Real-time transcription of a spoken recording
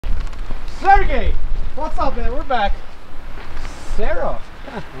Sergey! What's up, man? We're back. Sarah,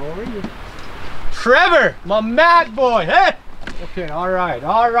 how are you? Trevor, my mad boy, hey! Okay,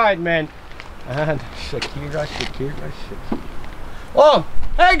 alright, man. And Shakira. Oh,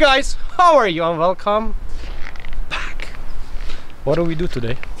 hey guys, how are you? And welcome back. What do we do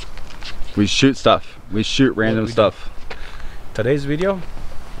today? We shoot stuff. We shoot random stuff. Today's video,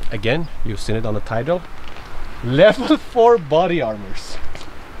 again, you've seen it on the title, level 4 body armors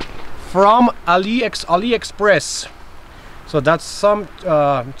from AliExpress. So that's some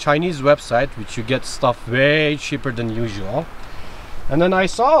Chinese website which you get stuff way cheaper than usual. And then I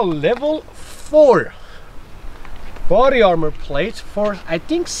saw a level 4 body armor plate for I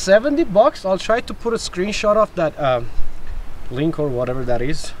think 70 bucks. I'll try to put a screenshot of that link or whatever that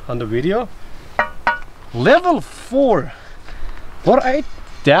is on the video. Level 4, but I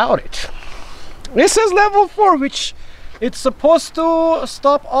doubt it. It says level 4, which it's supposed to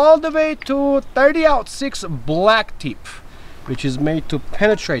stop all the way to 30-06 black tip, which is made to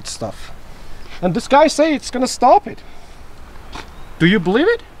penetrate stuff. And this guy say it's gonna stop it. Do you believe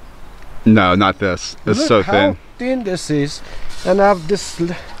it? No, not this. It's Look so how thin. thin this is. And I have this,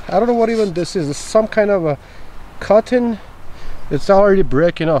 I don't know what even this is. It's some kind of a cotton. It's already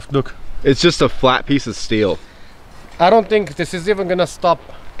breaking off, look. It's just a flat piece of steel. I don't think this is even gonna stop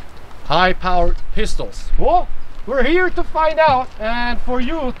high-powered pistols. Well, we're here to find out, and for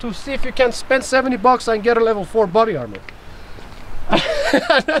you to see if you can spend 70 bucks and get a level 4 body armor.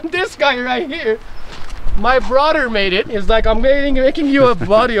 And this guy right here, my brother made it. It's like, I'm making you a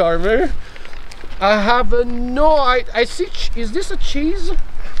body armor. I have no idea. I see, is this a cheese?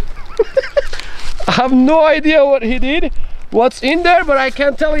 I have no idea what he did, what's in there, but I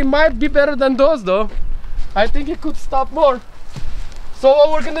can tell it might be better than those though. I think it could stop more. So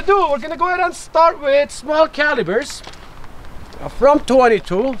what we're gonna do, we're gonna go ahead and start with small calibers from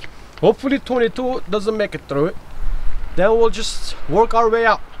 22. Hopefully 22 doesn't make it through it. Then we'll just work our way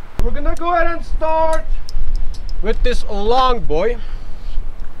out. We're gonna go ahead and start with this long boy.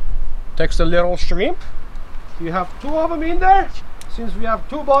 Takes a little shrimp. You have 2 of them in there. Since we have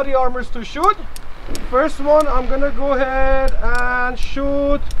 2 body armors to shoot, first one I'm gonna go ahead and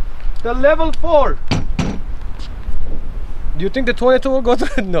shoot the level 4. Do you think the 22 will go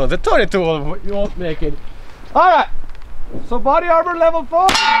through? No, the 22 won't make it. Alright, so body armor level 4.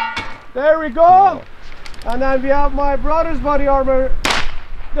 There we go. And then we have my brother's body armor.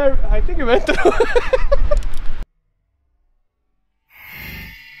 There, I think it went through.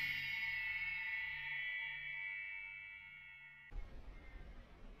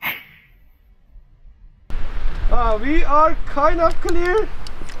 We are kind of clear.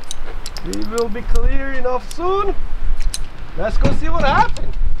 We will be clear enough soon. Let's go see what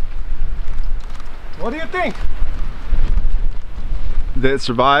happened. What do you think? Did it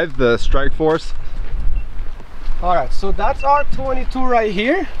survive the strike force? Alright, so that's our 22 right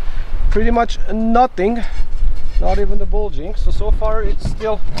here. Pretty much nothing. Not even the bulging. So far it's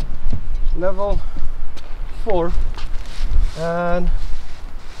still level 4. And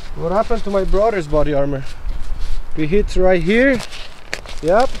what happened to my brother's body armor? We hit right here.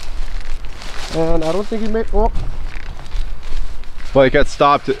 Yep. And I don't think he made. Oh. Well, it got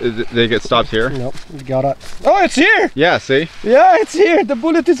stopped. They get stopped here. Nope, we got it. Oh, it's here! Yeah, see? Yeah, it's here. The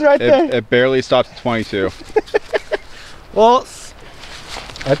bullet is right there. It barely stopped at 22. Well,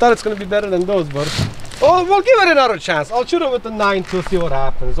 I thought it's gonna be better than those, but oh, we'll give it another chance. I'll shoot it with the 9 to see what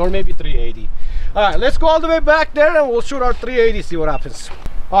happens, or maybe 380. All right, let's go all the way back there and we'll shoot our 380, see what happens.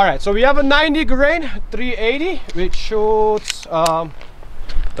 All right, so we have a 90 grain 380, which shoots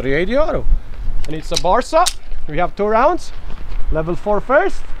 380 auto, and it's a Barca. We have 2 rounds. Level 4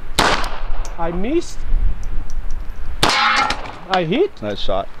 first. I missed. I hit. Nice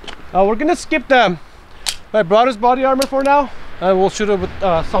shot. We're gonna skip my brother's body armor for now, and we'll shoot it with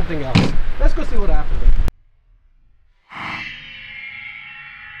something else. Let's go see what happens.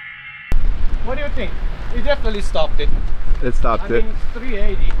 What do you think? It definitely stopped it. It stopped it. I mean, it's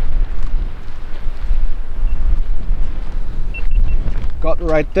 380. Got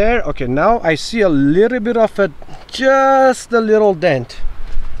right there. Okay, now I see a little bit of a, just a little dent.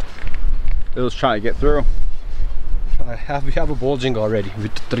 It was trying to get through. We have a bulging already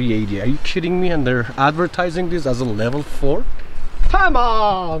with 380. Are you kidding me? And they're advertising this as a level 4? Come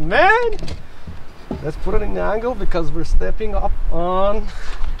on, man! Let's put it in the angle because we're stepping up on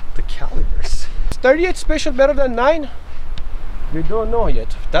the calibers. Is 38 special better than 9? We don't know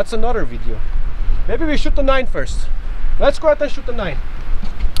yet. That's another video. Maybe we shoot the 9 first. Let's go ahead and shoot the 9.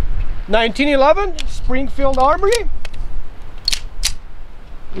 1911 Springfield Armory.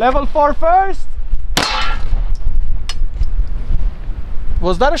 Level 4 first.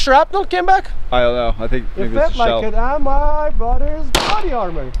 Was that a shrapnel came back? I don't know. I think It maybe felt it's a like shell. it, and my brother's body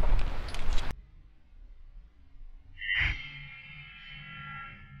armor.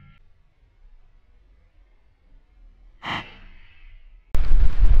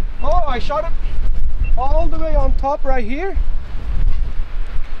 Oh, I shot it all the way on top right here.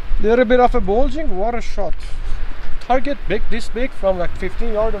 Little bit of a bulging. What a shot. Target big, this big from like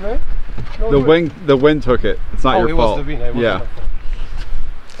 15 yards away. No The wind took it. It's not your it fault. was the wind. It wasn't Yeah. my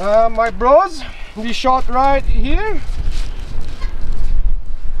fault. My bros, we shot right here.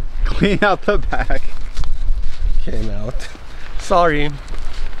 Clean out the back. Came out. Sorry.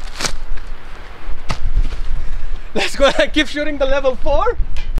 Let's go ahead and keep shooting the level 4.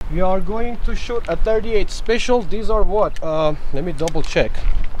 We are going to shoot a 38 special. These are what? Let me double check.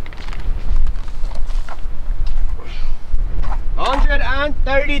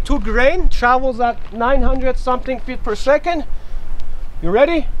 132 grain, travels at 900 something feet per second. You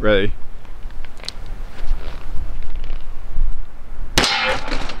ready? Ready.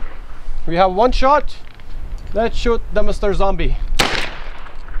 We have one shot. Let's shoot the Mr. Zombie.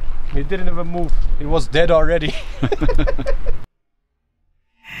 He didn't even move. He was dead already.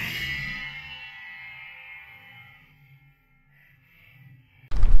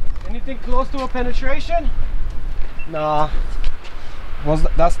 Anything close to a penetration? Nah.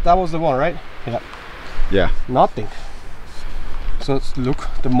 That was the one, right? Yeah. Yeah. Nothing. So let's look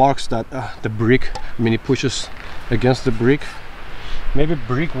the marks that the brick. I mean, it pushes against the brick. Maybe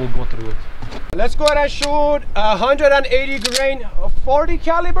brick will go through it. Let's go ahead and shoot 180 grain 40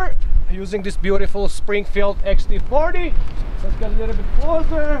 caliber using this beautiful Springfield XT40. Let's get a little bit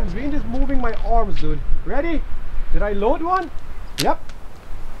closer. Wind is moving my arms, dude. Ready? Did I load one? Yep.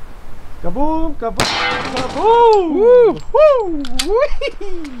 Kaboom! Kaboom! Kaboom! Woo! Woo!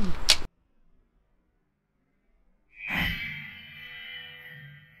 Whee!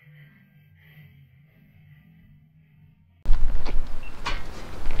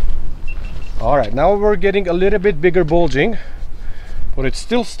 All right, now we're getting a little bit bigger bulging, but it's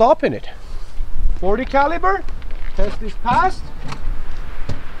still stopping it. 40 caliber, test this past,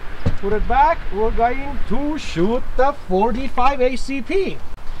 put it back. We're going to shoot the 45 ACP.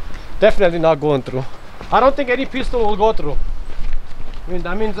 Definitely not going through. I don't think any pistol will go through. I mean,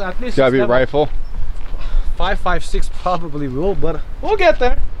 that means at least Gotta be a rifle. 5.56 probably will, but we'll get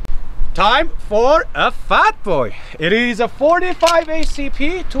there. Time for a fat boy. It is a 45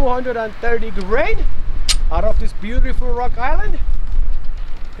 ACP, 230 grain, out of this beautiful Rock Island.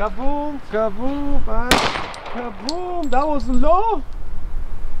 Kaboom, kaboom, and kaboom. That was low,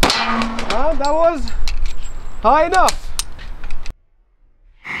 and that was high enough.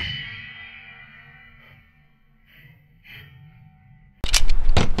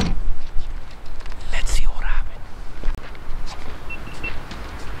 Let's see what happened.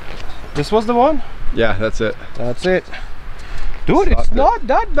 This was the one? Yeah, that's it. That's it. Dude, it's not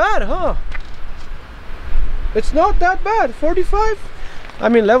that bad, huh? It's not that bad. 45? I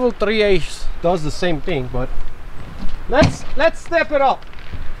mean, level 3A does the same thing, but let's step it up.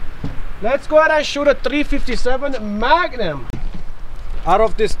 Let's go ahead and shoot a 357 Magnum out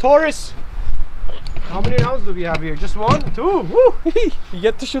of this Taurus. How many rounds do we have here? Just one? Two? Woo! You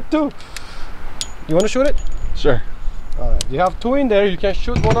get to shoot two. You want to shoot it? Sure. Alright, you have two in there. You can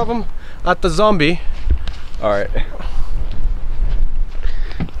shoot one of them at the zombie. Alright.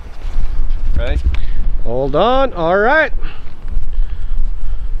 Ready? Hold on. Alright.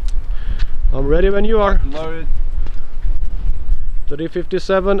 I'm ready when you are. Loaded.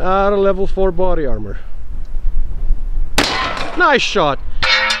 357 out of level 4 body armor. Nice shot.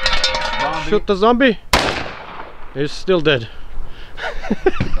 Zombie. Shoot the zombie. He's still dead.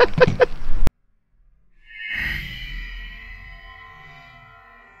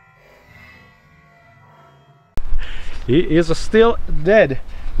 He is still dead.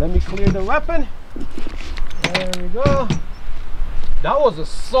 Let me clear the weapon. There we go. That was a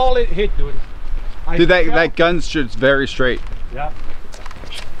solid hit, dude. Dude, that gun shoots very straight. Yeah.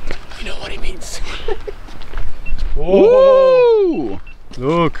 You know what he means. Whoa!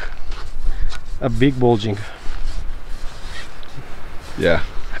 Look. A big bulging. Yeah.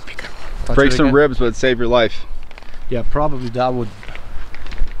 A bigger one. Touch Break it some again. ribs, but save your life. Yeah, probably that would.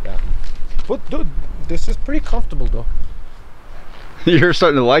 Yeah. But dude, this is pretty comfortable though. You're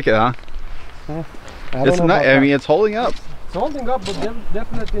starting to like it, huh? It's not. I mean, it's holding up. It's holding up, but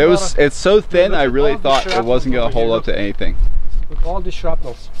definitely. It was. It's so thin. look I at really all the thought it wasn't gonna shrapnels over hold here, up to anything. with all the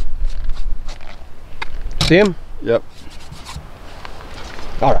shrapnels. See him? Yep.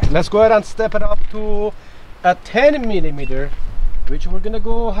 All right, let's go ahead and step it up to a 10 millimeter, which we're gonna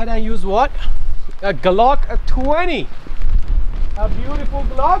go ahead and use what? A Glock 20. a beautiful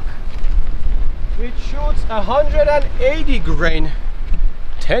Glock which shoots 180 grain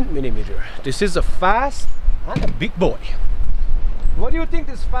 10mm. This is a fast and a big boy. What do you think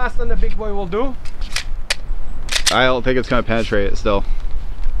this fast and a big boy will do? I don't think it's going to penetrate it still.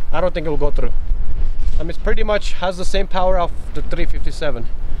 I don't think it will go through. I mean, it pretty much has the same power of the 357.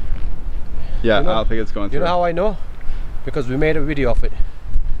 Yeah, you know, I don't think it's going through. You know how I know? Because we made a video of it.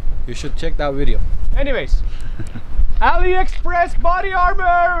 You should check that video. Anyways, AliExpress body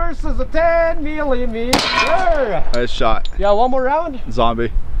armor versus a 10mm. Nice shot. Yeah, one more round.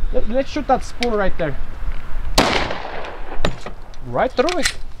 Zombie. Let's shoot that spoon right there. Right through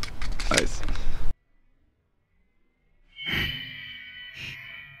it. Nice.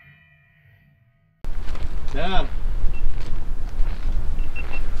 Damn.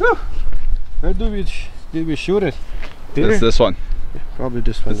 Whew. Where did we shoot it? It's this one. Yeah, probably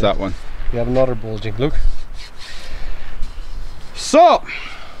this one. It's that one. We have another bulging. Look. So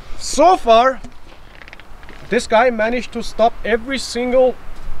far, this guy managed to stop every single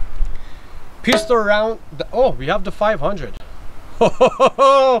pistol round. Oh, we have the 500.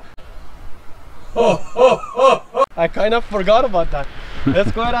 I kind of forgot about that.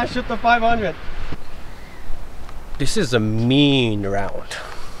 Let's go ahead and shoot the 500. This is a mean round.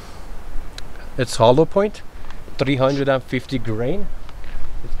 It's hollow point, 350 grain.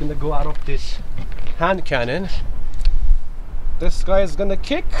 It's gonna go out of this hand cannon. This guy is gonna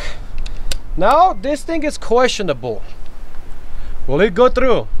kick. Now this thing is questionable. Will it go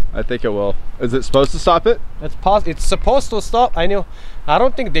through? I think it will. Is it supposed to stop it? It's supposed to stop. I know. I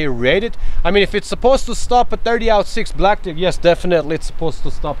don't think they rate it. I mean, if it's supposed to stop a 30-06 black tip, yes, definitely it's supposed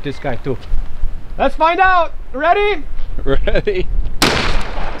to stop this guy too. Let's find out. Ready? Ready.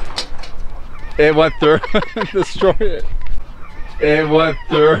 It went through. Destroy it. It went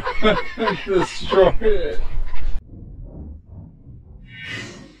through. Destroy it.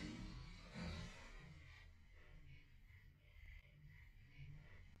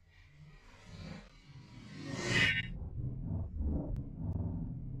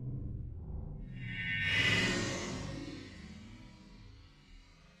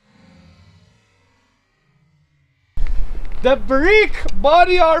 The brick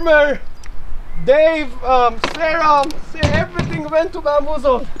body armor. Dave, Sarah, everything went to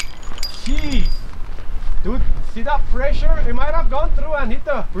bamboozle. Jeez. Dude, see that pressure? It might have gone through and hit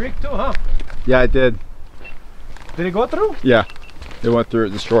the brick too, huh? Yeah, it did. Did it go through? Yeah. It went through it,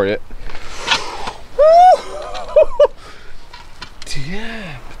 destroyed it.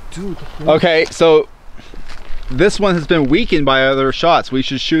 Damn, dude. Okay, so this one has been weakened by other shots. We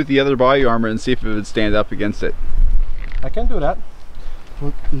should shoot the other body armor and see if it would stand up against it. I can do that.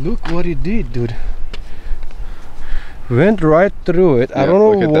 But look what it did, dude. Went right through it. Yeah, I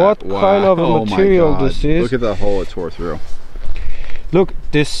don't know what kind of a material this is. Look at the hole it tore through. Look,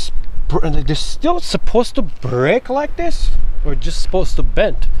 this still supposed to break like this, or just supposed to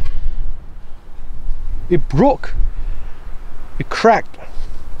bend? It broke. It cracked.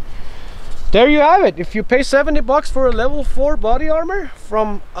 There you have it. If you pay 70 bucks for a level 4 body armor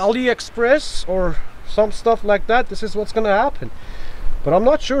from AliExpress or some stuff like that, this is what's gonna happen. But I'm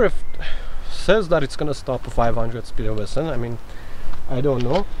not sure if it says that it's gonna stop a 500 Speedo Wesson. I mean, I don't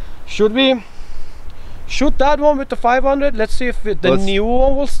know. Should we shoot that one with the 500? Let's see if the new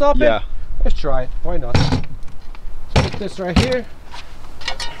one will stop it. Yeah, let's try it. Why not? Put this right here.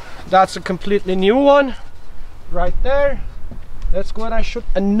 That's a completely new one right there. Let's go ahead and shoot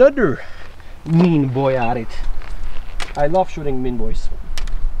another mean boy at it. I love shooting mean boys.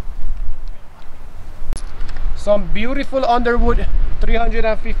 Some beautiful Underwood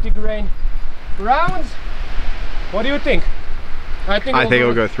 350 grain rounds. What do you think? I think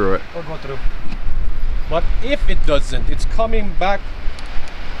it'll go through it. Or go through. But if it doesn't, it's coming back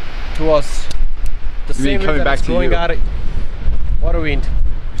to us the same way that it's going at it. What a wind.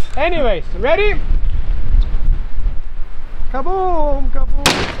 Anyways, ready? Kaboom! Kaboom!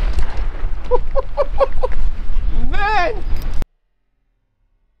 Man!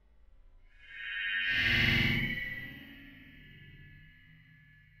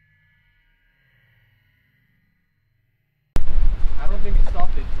 I don't think it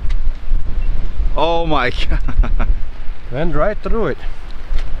stopped it. Oh my god. Went right through it.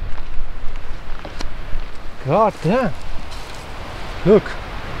 God damn. Look.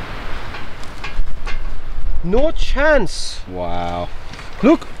 No chance. Wow.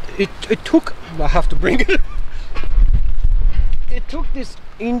 Look, it took, I have to bring it. It took this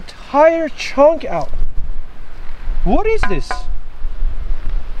entire chunk out. What is this?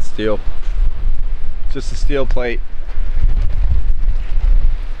 Steel. Just a steel plate.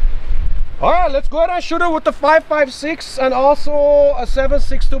 All right, let's go ahead and shoot it with the 5.56 and also a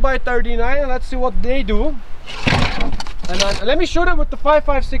 7.62 by 39, and let's see what they do. And then let me shoot it with the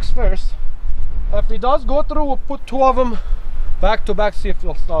 5.56 first. If it does go through, we'll put 2 of them back to back, see if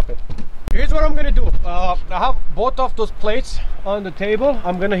they'll stop it. Here's what I'm gonna do. I have both of those plates on the table.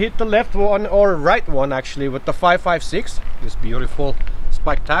 I'm gonna hit the left one, or right one actually, with the 5.56. This beautiful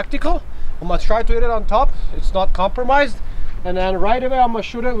Spike Tactical. I'm gonna try to hit it on top. It's not compromised. And then right away I'm gonna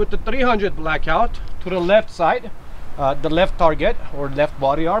shoot it with the 300 blackout to the left side, the left target or left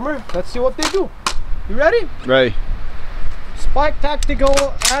body armor. Let's see what they do. You ready? Ready. Spike Tactical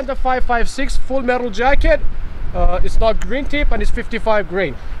and the 5.56 full metal jacket. It's not green tip and it's 55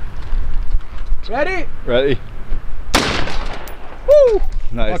 grain. Ready? Ready. Woo!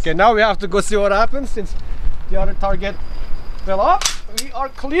 Nice. Okay, now we have to go see what happens since the other target fell off. We are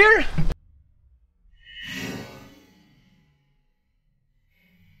clear.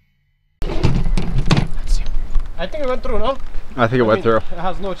 Let's see. I think it went through, no? I think it went through. It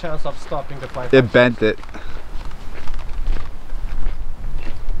has no chance of stopping the 5.56. It bent it.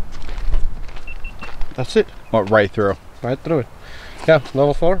 That's it. Went right through. Right through it. Yeah,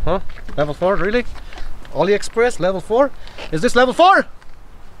 level 4, huh? Level 4, really? AliExpress, level 4? Is this level 4?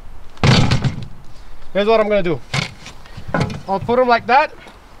 Here's what I'm gonna do. I'll put them like that.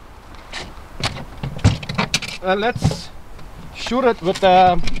 And let's shoot it with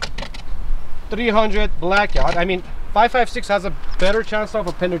the 300 blackout. I mean, 5.56 has a better chance of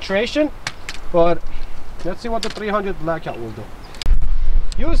a penetration, but let's see what the 300 blackout will do.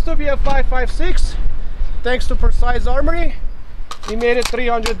 Used to be a 5.56. Thanks to Precise Armory, he made it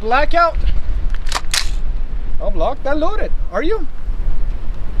 300 blackout. I'm locked and loaded. Are you?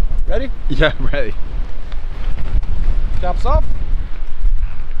 Ready? Yeah, ready. Caps off.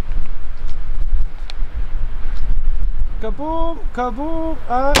 Kaboom, kaboom,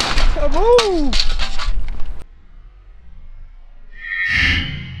 and kaboom!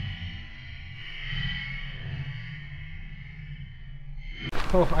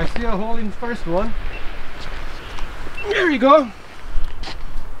 Oh, I see a hole in the first one. There you go.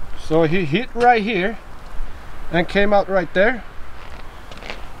 So he hit right here and came out right there.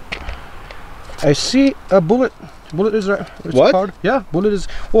 I see a bullet. Bullet is right. What? Card. Yeah, bullet is.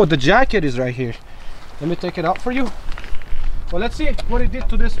 Oh, the jacket is right here. Let me take it out for you. Well, let's see what he did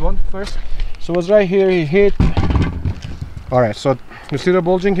to this one first. So it was right here. He hit. All right. So you see the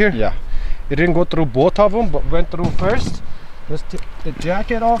bulging here? Yeah. It didn't go through both of them, but went through first. Let's take the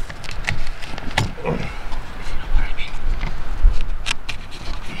jacket off.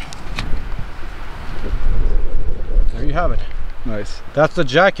 There you have it. Nice. That's the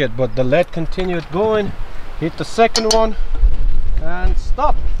jacket, but the lead continued going. Hit the second one and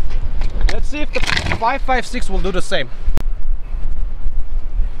stop. Let's see if the 5.56 will do the same.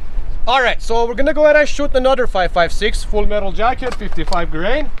 All right, so we're gonna go ahead and shoot another 5.56 full metal jacket, 55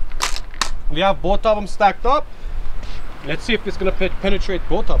 grain. We have both of them stacked up. Let's see if it's gonna penetrate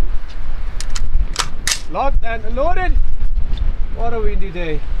both of them. Locked and loaded. What a windy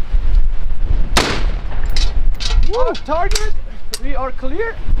day. Woo, target. We are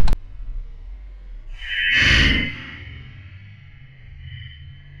clear.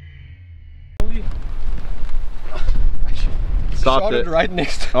 Stopped Shot it. right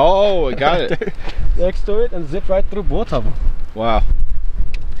next. Oh, I got it. Next to it and zipped right through both of them. Wow.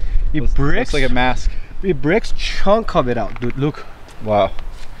 It breaks. Looks like a mask. It breaks chunk of it out, dude. Look. Wow.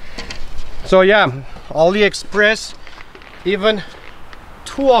 So yeah, AliExpress, even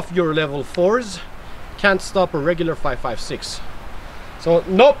 2 of your level 4s can't stop a regular 5.56. So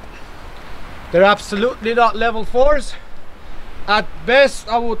nope, they're absolutely not level 4s. At best,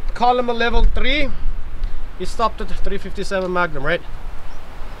 I would call them a level 3. He stopped at 357 Magnum, right?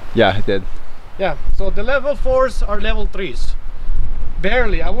 Yeah, it did. Yeah, so the level 4s are level 3s.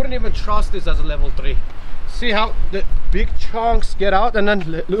 Barely. I wouldn't even trust this as a level 3. See how the big chunks get out, and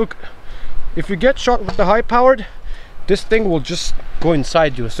then look, if you get shot with the high powered, this thing will just go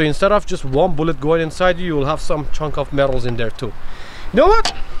inside you. So instead of just one bullet going inside you, you'll have some chunk of metals in there too. You know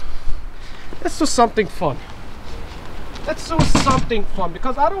what? Let's do something fun. Let's do something fun,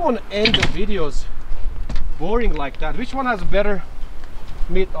 because I don't want to end the videos boring like that. Which one has better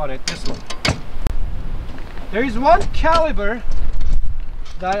meat on it? This one. There is one caliber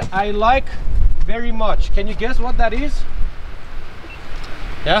that I like very much. Can you guess what that is?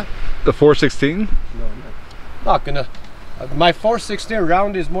 Yeah? The 416? No, not gonna. My 416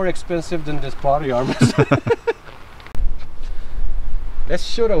 round is more expensive than this body armor. Let's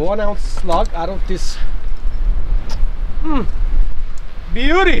shoot a 1 ounce slug out of this.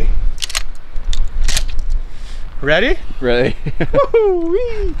 Beauty. Ready? Ready.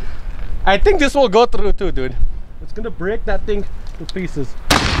 Woo-wee. I think this will go through too, dude. It's gonna break that thing to pieces.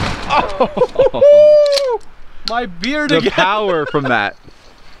 Oh, my beard The again. power from that.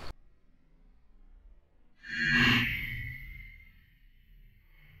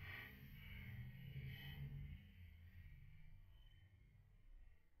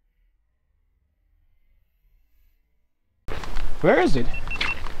 Where is it?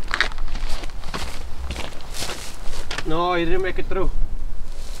 No, he didn't make it through.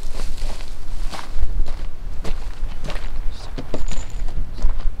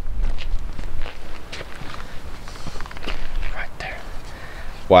 Right there.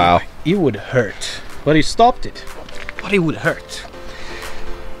 Wow. It would hurt, but he stopped it. But it would hurt.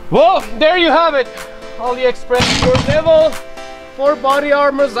 Well, there you have it. AliExpress, your level 4 body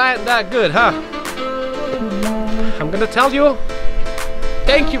armors ain't that good, huh? I'm gonna tell you,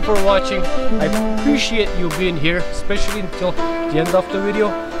 thank you for watching. I appreciate you being here, especially until the end of the video.